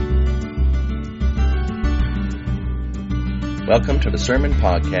Welcome to the sermon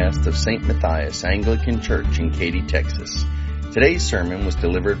podcast of St. Matthias Anglican Church in Katy, Texas. Today's sermon was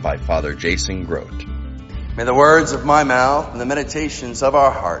delivered by Father Jason Grote. May the words of my mouth and the meditations of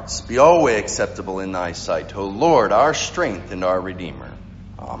our hearts be always acceptable in thy sight, O Lord, our strength and our Redeemer.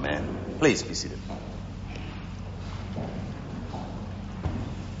 Amen. Please be seated.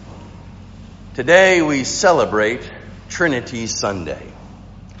 Today we celebrate Trinity Sunday.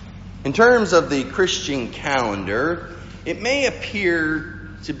 In terms of the Christian calendar, it may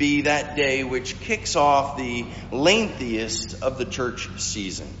appear to be that day which kicks off the lengthiest of the church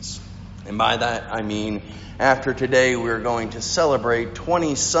seasons. And by that I mean after today we're going to celebrate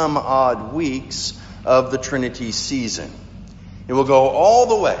 20 some odd weeks of the Trinity season. It will go all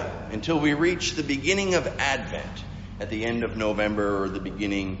the way until we reach the beginning of Advent at the end of November or the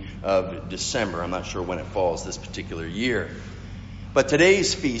beginning of December. I'm not sure when it falls this particular year. But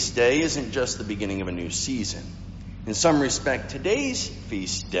today's feast day isn't just the beginning of a new season. In some respect, today's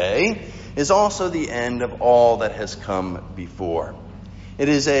feast day is also the end of all that has come before. It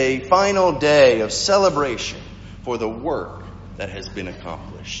is a final day of celebration for the work that has been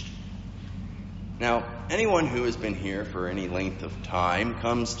accomplished. Now, anyone who has been here for any length of time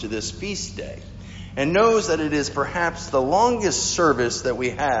comes to this feast day and knows that it is perhaps the longest service that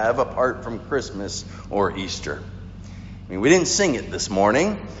we have apart from Christmas or Easter. I mean, we didn't sing it this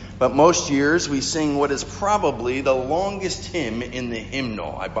morning, but most years we sing what is probably the longest hymn in the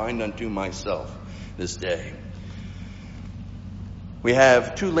hymnal. I bind unto myself this day. We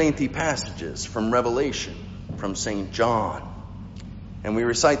have two lengthy passages from Revelation, from St. John, and we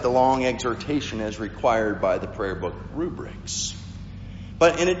recite the long exhortation as required by the prayer book rubrics.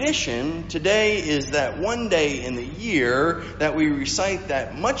 But in addition, today is that one day in the year that we recite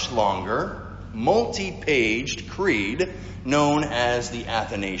that much longer, multi-paged creed known as the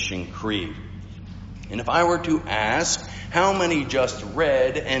Athanasian Creed. And if I were to ask how many just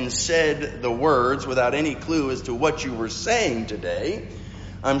read and said the words without any clue as to what you were saying today,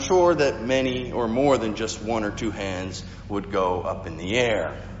 I'm sure that many or more than just one or two hands would go up in the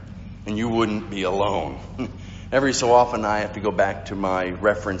air. And you wouldn't be alone. Every so often I have to go back to my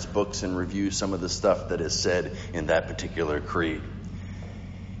reference books and review some of the stuff that is said in that particular creed.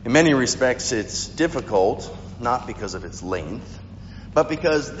 In many respects, it's difficult, not because of its length, but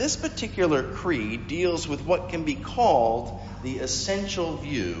because this particular creed deals with what can be called the essential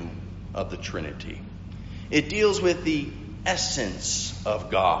view of the Trinity. It deals with the essence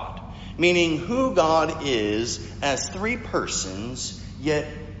of God, meaning who God is as three persons, yet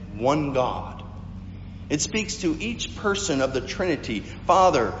one God. It speaks to each person of the Trinity,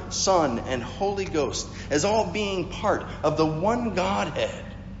 Father, Son, and Holy Ghost, as all being part of the one Godhead,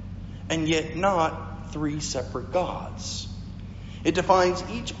 and yet not three separate gods. It defines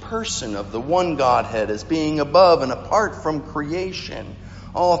each person of the one Godhead as being above and apart from creation,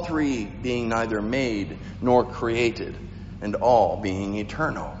 all three being neither made nor created, and all being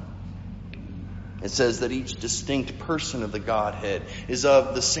eternal. It says that each distinct person of the Godhead is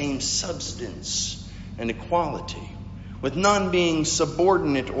of the same substance and equality, with none being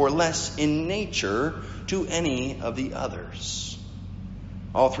subordinate or less in nature to any of the others.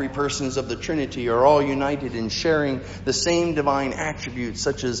 All three persons of the Trinity are all united in sharing the same divine attributes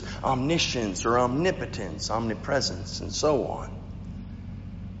such as omniscience or omnipotence, omnipresence, and so on.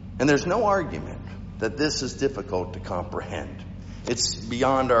 And there's no argument that this is difficult to comprehend. It's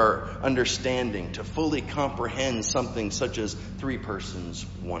beyond our understanding to fully comprehend something such as three persons,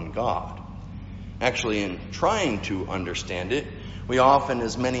 one God. Actually, in trying to understand it, we often,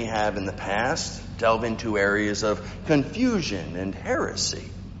 as many have in the past, delve into areas of confusion and heresy.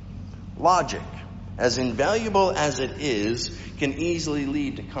 Logic, as invaluable as it is, can easily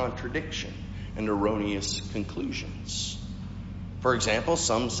lead to contradiction and erroneous conclusions. For example,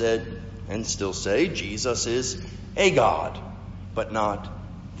 some said, and still say, Jesus is a God, but not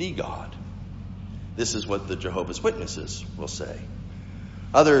the God. This is what the Jehovah's Witnesses will say.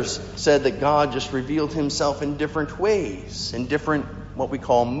 Others said that God just revealed himself in different ways, in different what we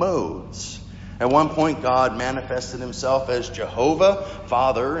call modes. At one point, God manifested himself as Jehovah,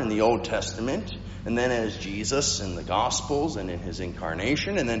 Father in the Old Testament, and then as Jesus in the Gospels and in his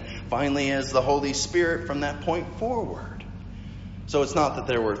incarnation, and then finally as the Holy Spirit from that point forward. So it's not that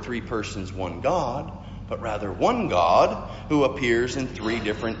there were three persons, one God, but rather one God who appears in three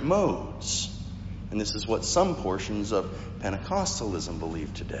different modes. And this is what some portions of Pentecostalism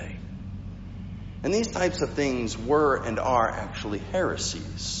believe today. And these types of things were and are actually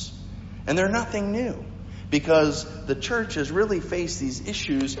heresies. And they're nothing new, because the church has really faced these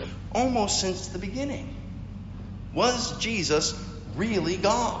issues almost since the beginning. Was Jesus really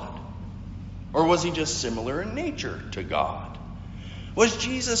God? Or was he just similar in nature to God? Was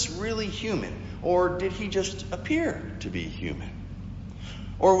Jesus really human, or did he just appear to be human?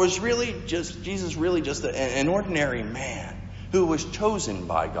 Or was Jesus really just an ordinary man who was chosen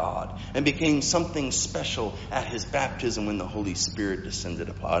by God and became something special at his baptism when the Holy Spirit descended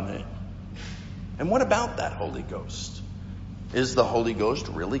upon him? And what about that Holy Ghost? Is the Holy Ghost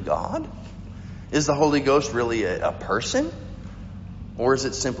really God? Is the Holy Ghost really a person? Or is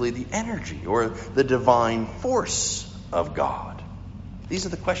it simply the energy or the divine force of God? These are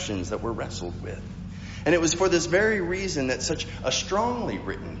the questions that were wrestled with. And it was for this very reason that such a strongly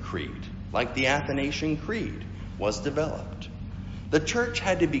written creed, like the Athanasian Creed, was developed. The church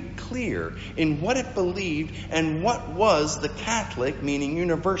had to be clear in what it believed and what was the Catholic, meaning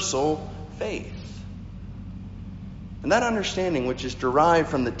universal, faith. And that understanding, which is derived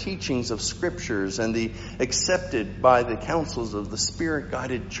from the teachings of Scriptures and the accepted by the councils of the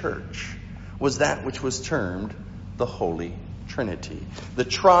Spirit-guided church, was that which was termed the Holy Trinity, the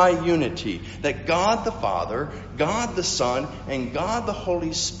triunity, that God the Father, God the Son, and God the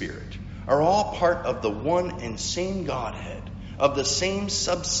Holy Spirit are all part of the one and same Godhead, of the same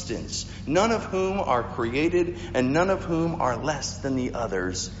substance, none of whom are created and none of whom are less than the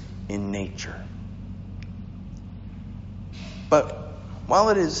others in nature. But while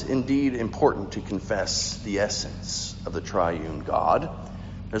it is indeed important to confess the essence of the triune God,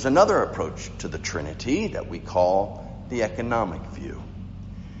 there's another approach to the Trinity that we call the economic view.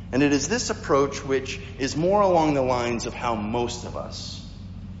 And it is this approach which is more along the lines of how most of us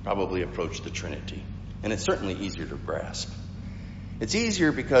probably approach the Trinity. And it's certainly easier to grasp. It's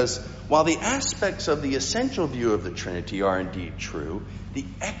easier because while the aspects of the essential view of the Trinity are indeed true, the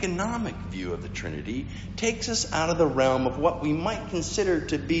economic view of the Trinity takes us out of the realm of what we might consider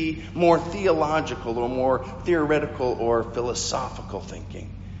to be more theological or more theoretical or philosophical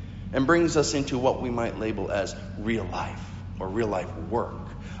thinking, and brings us into what we might label as real life or real life work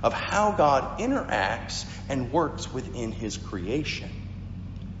of how God interacts and works within his creation.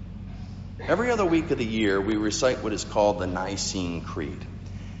 Every other week of the year, we recite what is called the Nicene Creed.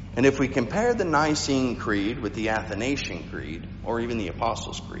 And if we compare the Nicene Creed with the Athanasian Creed, or even the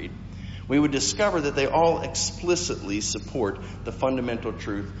Apostles' Creed, we would discover that they all explicitly support the fundamental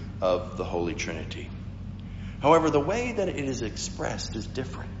truth of the Holy Trinity. However, the way that it is expressed is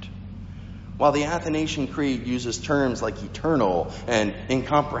different. While the Athanasian Creed uses terms like eternal and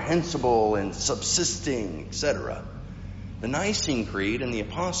incomprehensible and subsisting, etc., the Nicene Creed and the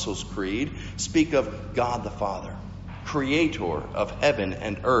Apostles' Creed speak of God the Father, creator of heaven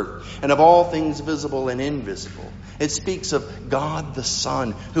and earth, and of all things visible and invisible. It speaks of God the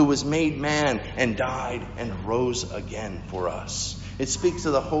Son, who was made man and died and rose again for us. It speaks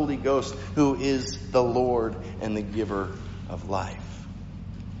of the Holy Ghost, who is the Lord and the giver of life.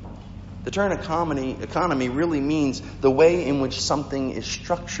 The term economy really means the way in which something is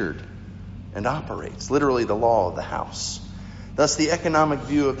structured and operates, literally the law of the house. Thus, the economic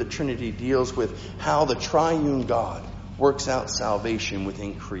view of the Trinity deals with how the triune God works out salvation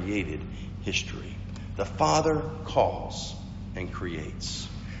within created history. The Father calls and creates.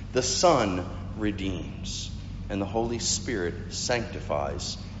 The Son redeems. And the Holy Spirit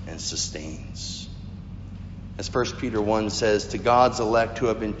sanctifies and sustains. As 1 Peter 1 says, to God's elect who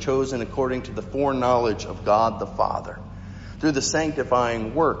have been chosen according to the foreknowledge of God the Father, through the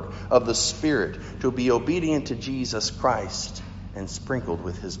sanctifying work of the Spirit, to be obedient to Jesus Christ and sprinkled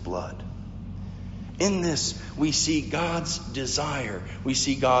with his blood. In this, we see God's desire, we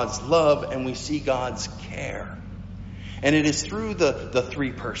see God's love, and we see God's care. And it is through the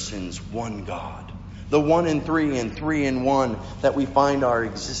three persons, one God, the one in three and three in one, that we find our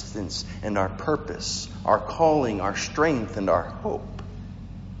existence and our purpose, our calling, our strength, and our hope.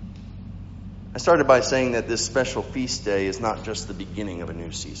 I started by saying that this special feast day is not just the beginning of a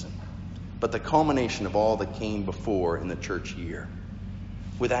new season, but the culmination of all that came before in the church year.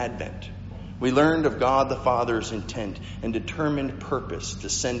 With Advent, we learned of God the Father's intent and determined purpose to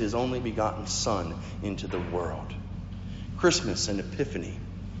send his only begotten Son into the world. Christmas and Epiphany,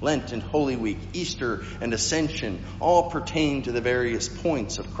 Lent and Holy Week, Easter and Ascension all pertain to the various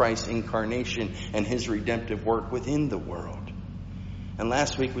points of Christ's incarnation and his redemptive work within the world. And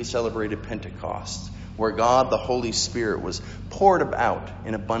last week we celebrated Pentecost, where God the Holy Spirit was poured out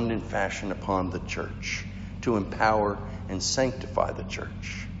in abundant fashion upon the church to empower and sanctify the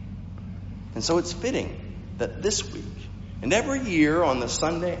church. And so it's fitting that this week and every year on the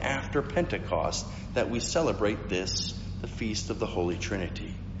Sunday after Pentecost that we celebrate this, the Feast of the Holy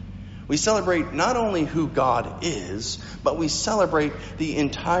Trinity. We celebrate not only who God is, but we celebrate the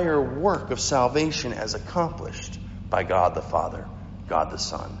entire work of salvation as accomplished by God the Father, God the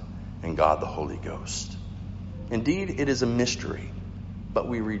Son, and God the Holy Ghost. Indeed, it is a mystery, but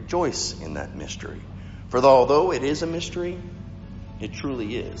we rejoice in that mystery. For although it is a mystery, it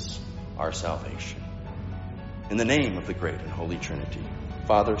truly is our salvation. In the name of the great and holy Trinity,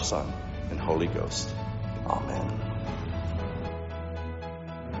 Father, Son, and Holy Ghost. Amen.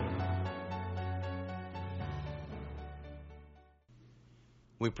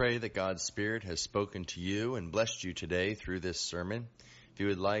 We pray that God's Spirit has spoken to you and blessed you today through this sermon. If you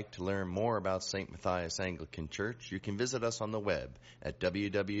would like to learn more about St. Matthias Anglican Church, you can visit us on the web at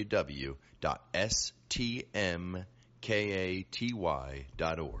www.stmkaty.org.